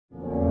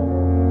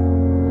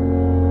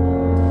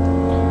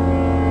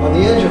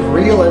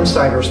in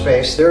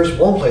cyberspace, there's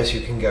one place you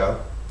can go.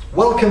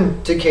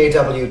 Welcome to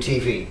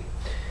KWTV.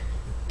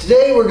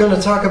 Today we're going to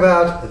talk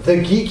about the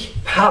Geek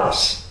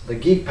Palace. The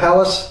Geek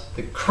Palace,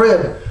 the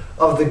crib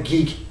of the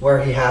geek,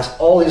 where he has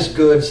all his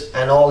goods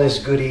and all his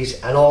goodies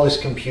and all his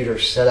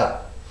computers set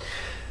up.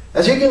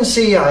 As you can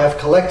see, I have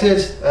collected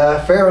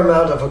a fair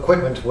amount of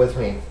equipment with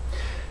me.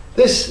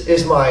 This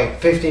is my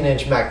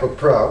 15-inch MacBook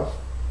Pro.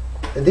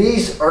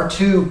 These are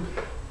two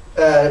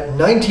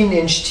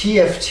 19-inch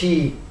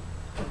TFT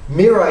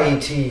Mirai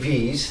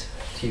TVs,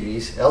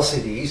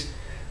 LCDs,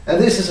 and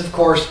this is of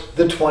course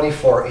the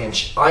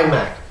 24-inch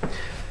iMac.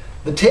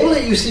 The table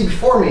that you see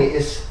before me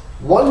is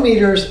 1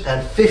 meters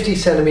and 50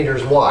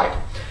 centimeters wide,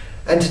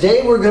 and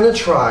today we're going to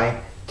try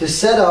to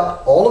set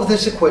up all of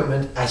this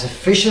equipment as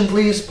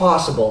efficiently as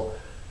possible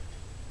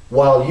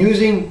while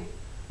using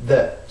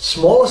the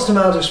smallest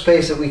amount of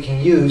space that we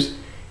can use,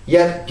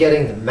 yet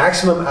getting the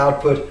maximum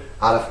output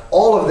out of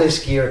all of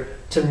this gear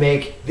to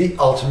make the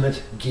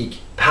ultimate Geek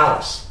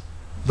Palace.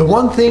 The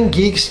one thing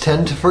geeks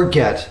tend to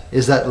forget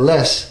is that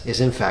less is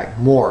in fact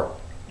more.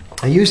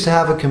 I used to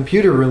have a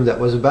computer room that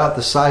was about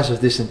the size of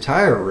this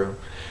entire room,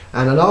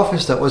 and an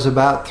office that was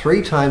about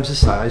 3 times the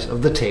size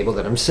of the table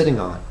that I'm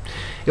sitting on.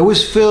 It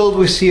was filled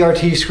with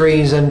CRT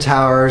screens and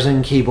towers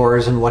and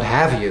keyboards and what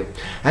have you,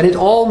 and it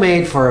all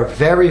made for a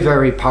very,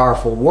 very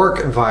powerful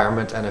work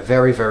environment and a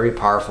very, very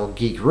powerful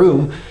geek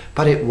room,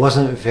 but it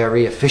wasn't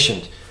very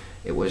efficient.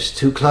 It was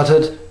too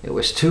cluttered, it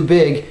was too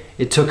big,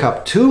 it took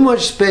up too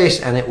much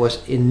space, and it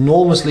was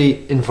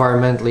enormously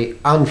environmentally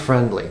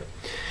unfriendly.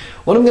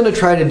 What I'm going to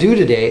try to do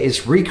today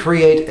is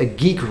recreate a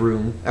geek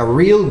room, a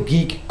real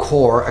geek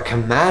core, a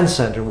command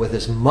center with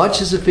as much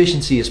as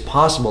efficiency as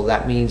possible.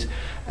 That means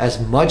as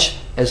much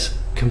as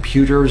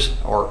computers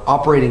or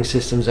operating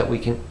systems that we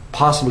can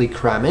possibly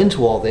cram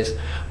into all this,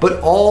 but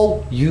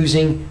all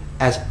using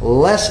as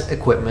less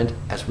equipment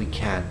as we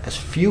can, as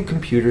few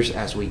computers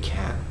as we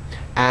can,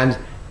 and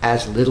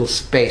as little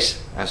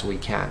space as we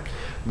can.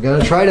 I'm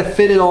going to try to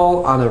fit it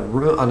all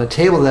on a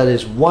table that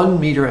is 1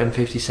 meter and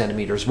 50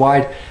 centimeters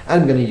wide,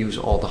 and I'm going to use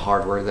all the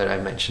hardware that I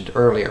mentioned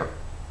earlier.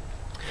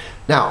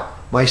 Now,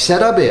 my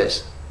setup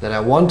is that I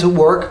want to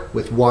work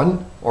with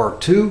 1 or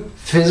 2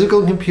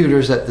 physical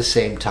computers at the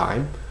same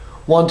time,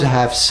 want to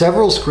have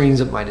several screens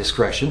at my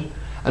discretion,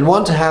 and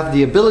want to have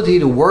the ability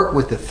to work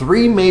with the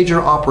 3 major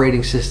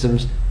operating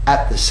systems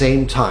at the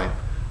same time.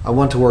 I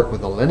want to work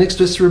with a Linux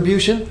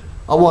distribution,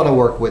 I want to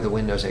work with a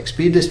Windows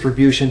XP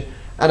distribution,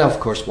 and of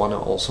course want to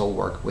also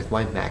work with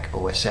my Mac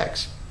OS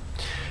X.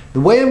 The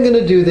way I'm going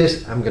to do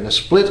this, I'm going to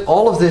split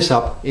all of this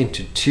up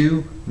into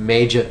 2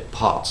 major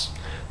parts.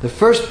 The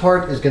first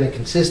part is going to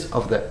consist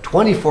of the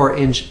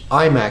 24-inch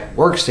iMac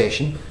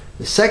workstation.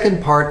 The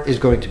second part is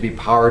going to be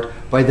powered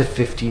by the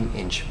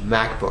 15-inch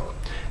MacBook.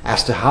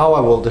 As to how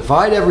I will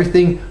divide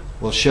everything,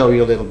 we'll show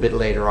you a little bit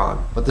later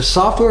on. But the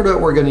software that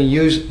we're going to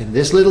use in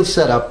this little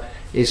setup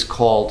is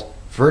called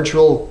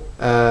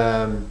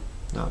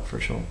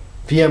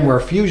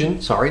VMware Fusion,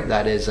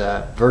 that is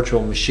a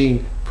virtual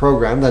machine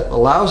program that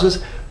allows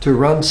us to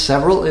run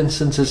several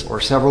instances or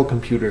several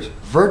computers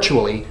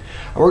virtually.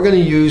 And we're going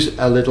to use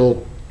a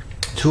little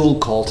tool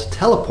called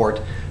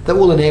Teleport that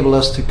will enable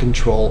us to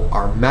control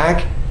our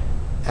Mac,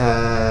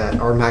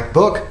 our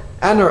MacBook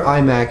and our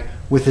iMac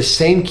with the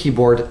same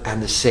keyboard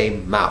and the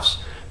same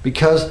mouse.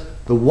 Because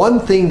the one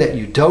thing that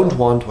you don't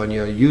want when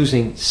you're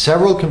using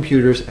several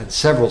computers and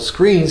several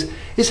screens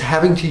is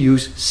having to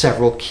use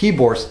several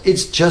keyboards.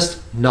 It's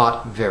just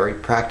not very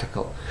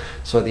practical.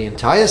 So the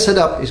entire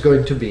setup is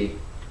going to be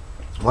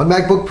 1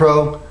 MacBook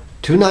Pro,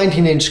 2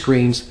 19-inch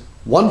screens,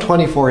 1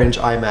 24-inch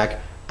iMac,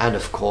 and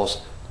of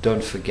course,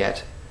 don't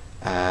forget,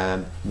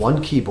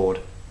 1 keyboard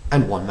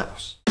and 1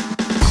 mouse.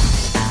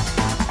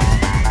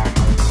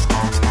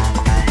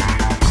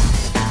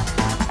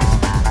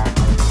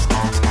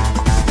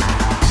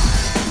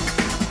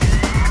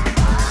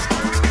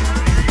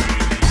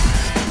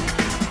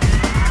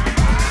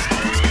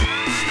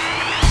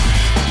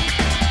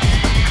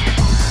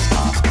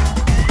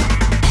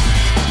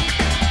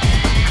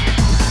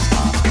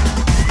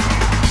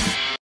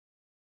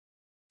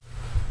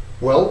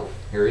 Well,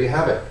 here you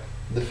have it,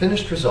 the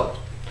finished result.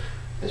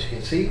 As you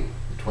can see,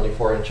 the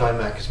 24-inch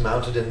iMac is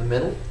mounted in the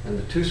middle, and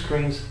the 2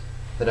 screens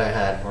that I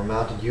had were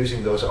mounted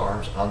using those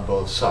arms on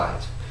both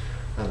sides.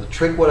 Now the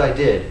trick, what I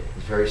did,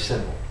 is very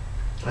simple.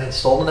 I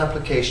installed an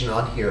application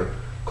on here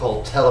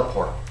called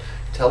Teleport.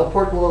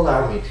 Teleport will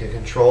allow me to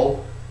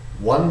control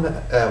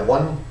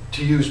to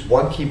use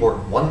 1 keyboard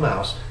and 1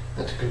 mouse,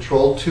 and to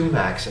control 2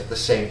 Macs at the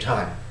same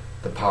time.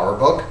 The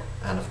PowerBook,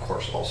 and of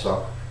course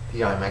also the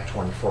iMac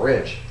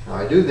 24-inch. Now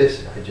I do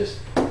this, I just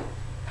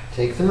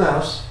take the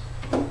mouse,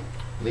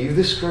 leave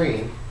the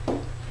screen,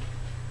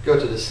 go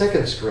to the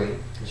second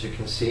screen. As you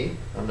can see,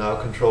 I'm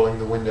now controlling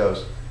the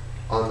windows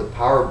on the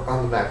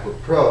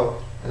MacBook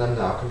Pro, and I'm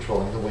now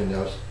controlling the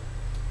windows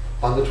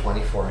on the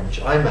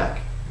 24-inch iMac.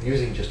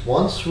 Using just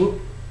 1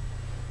 swoop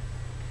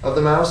of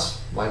the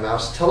mouse, my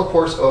mouse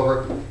teleports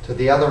over to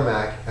the other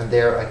Mac, and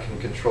there I can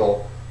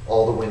control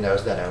all the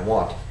windows that I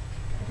want.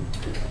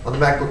 On the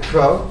MacBook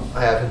Pro,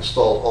 I have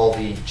installed all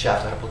the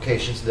chat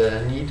applications that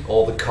I need,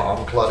 all the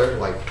COM clutter,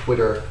 like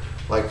Twitter,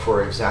 like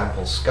for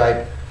example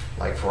Skype,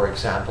 like for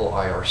example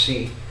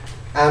IRC.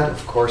 And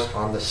of course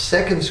on the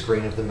second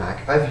screen of the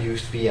Mac, I've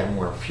used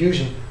VMware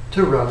Fusion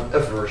to run a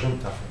version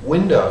of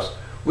Windows,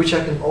 which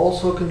I can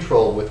also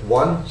control with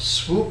one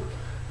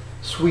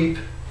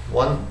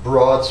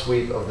broad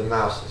sweep of the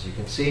mouse. As you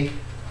can see,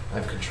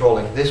 I'm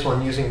controlling this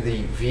one using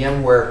the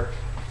VMware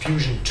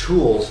Fusion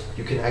tools.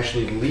 You can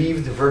actually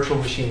leave the virtual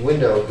machine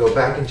window, go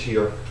back into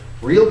your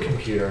real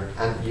computer,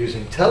 and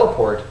using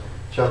teleport,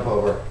 jump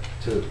over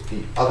to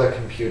the other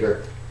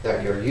computer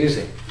that you're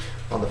using.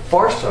 On the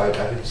far side,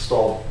 I've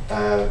installed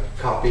a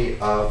copy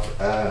of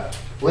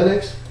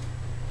Linux,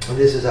 and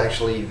this is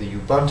actually the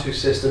Ubuntu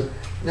system.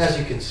 And as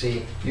you can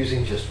see,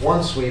 using just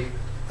one sweep,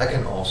 I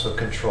can also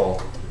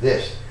control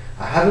this.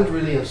 I haven't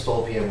really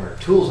installed VMware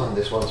tools on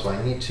this one, so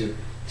I need to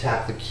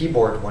tap the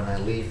keyboard when I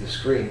leave the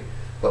screen.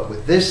 But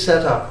with this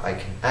setup, I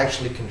can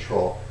actually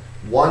control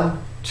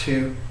 1,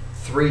 2,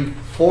 3,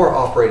 4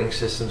 operating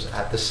systems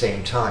at the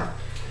same time.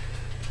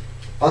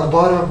 On the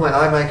bottom of my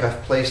iMac,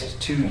 I've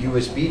placed 2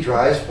 USB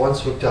drives.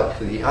 One's hooked up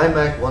to the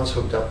iMac, one's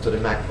hooked up to the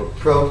MacBook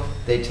Pro.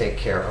 They take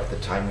care of the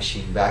Time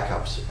Machine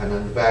backups. And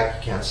on the back,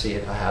 you can't see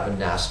it, I have a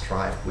NAS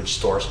drive which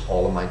stores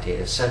all of my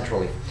data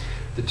centrally.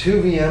 The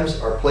 2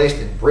 VMs are placed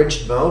in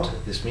bridged mode.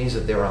 This means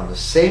that they're on the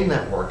same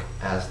network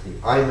as the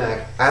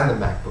iMac and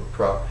the MacBook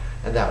Pro,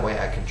 and that way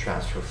I can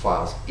transfer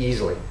files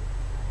easily.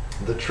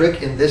 The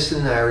trick in this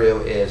scenario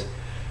is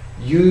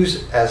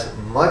use as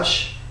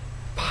much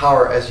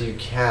power as you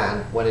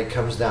can when it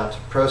comes down to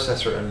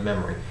processor and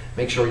memory.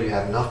 Make sure you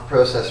have enough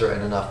processor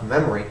and enough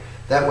memory.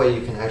 That way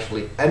you can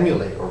actually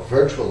emulate or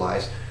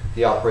virtualize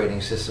the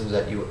operating systems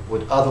that you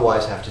would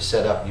otherwise have to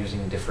set up using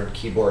a different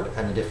keyboard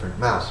and a different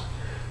mouse.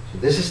 So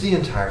this is the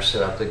entire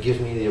setup that gives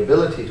me the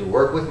ability to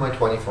work with my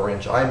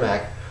 24-inch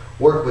iMac,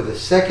 work with a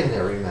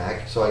secondary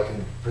Mac so I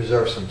can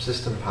preserve some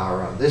system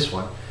power on this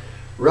one,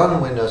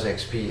 run Windows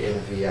XP in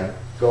a VM,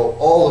 go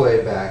all the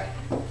way back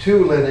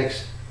to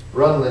Linux,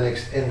 run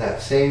Linux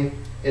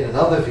in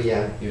another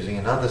VM using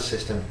another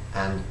system,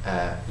 and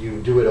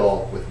you do it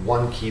all with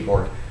one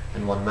keyboard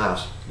and one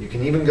mouse. You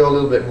can even go a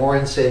little bit more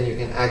insane. You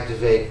can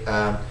activate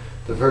the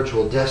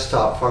virtual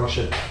desktop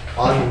function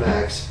on the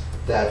Macs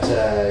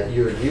that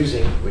you're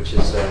using, which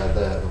is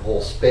the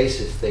whole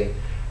spaces thing,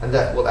 and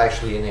that will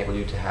actually enable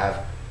you to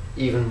have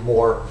even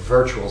more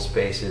virtual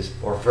spaces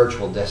or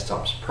virtual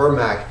desktops per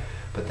Mac,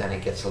 but then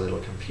it gets a little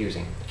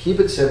confusing. Keep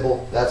it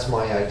simple, that's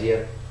my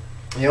idea.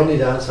 The only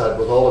downside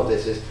with all of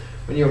this is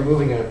when you're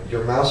moving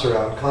your mouse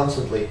around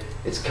constantly,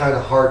 it's kind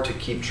of hard to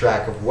keep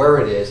track of where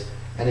it is,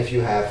 and if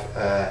you have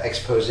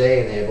expose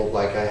enabled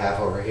like I have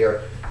over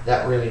here,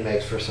 that really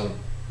makes for some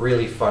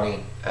really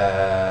funny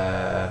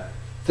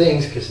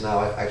things, because now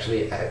I've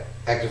actually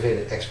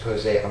activated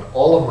expose on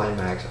all of my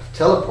Macs. I've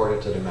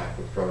teleported to the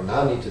MacBook Pro,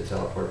 now I need to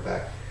teleport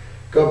back,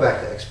 go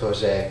back to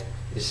expose.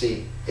 You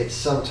see, it's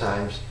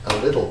sometimes a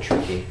little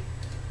tricky,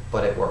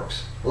 but it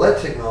works.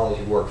 Let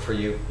technology work for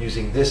you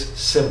using this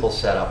simple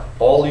setup.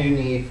 All you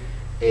need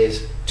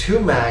is 2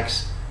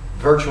 Macs,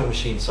 virtual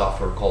machine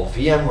software called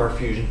VMware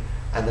Fusion,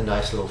 and the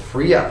nice little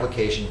free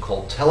application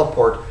called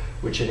Teleport,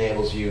 which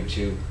enables you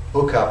to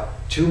hook up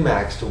 2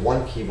 Macs to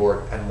 1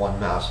 keyboard and 1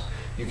 mouse.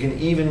 You can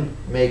even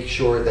make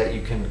sure that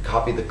you can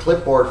copy the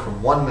clipboard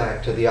from one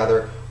Mac to the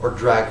other, or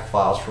drag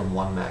files from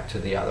one Mac to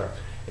the other.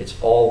 It's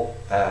all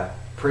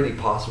pretty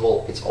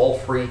possible, it's all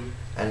free,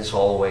 and it's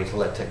all a way to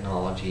let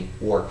technology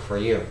work for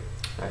you.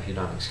 Now, if you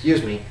don't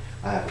excuse me,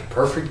 I have a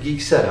perfect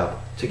geek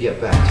setup to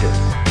get back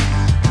to.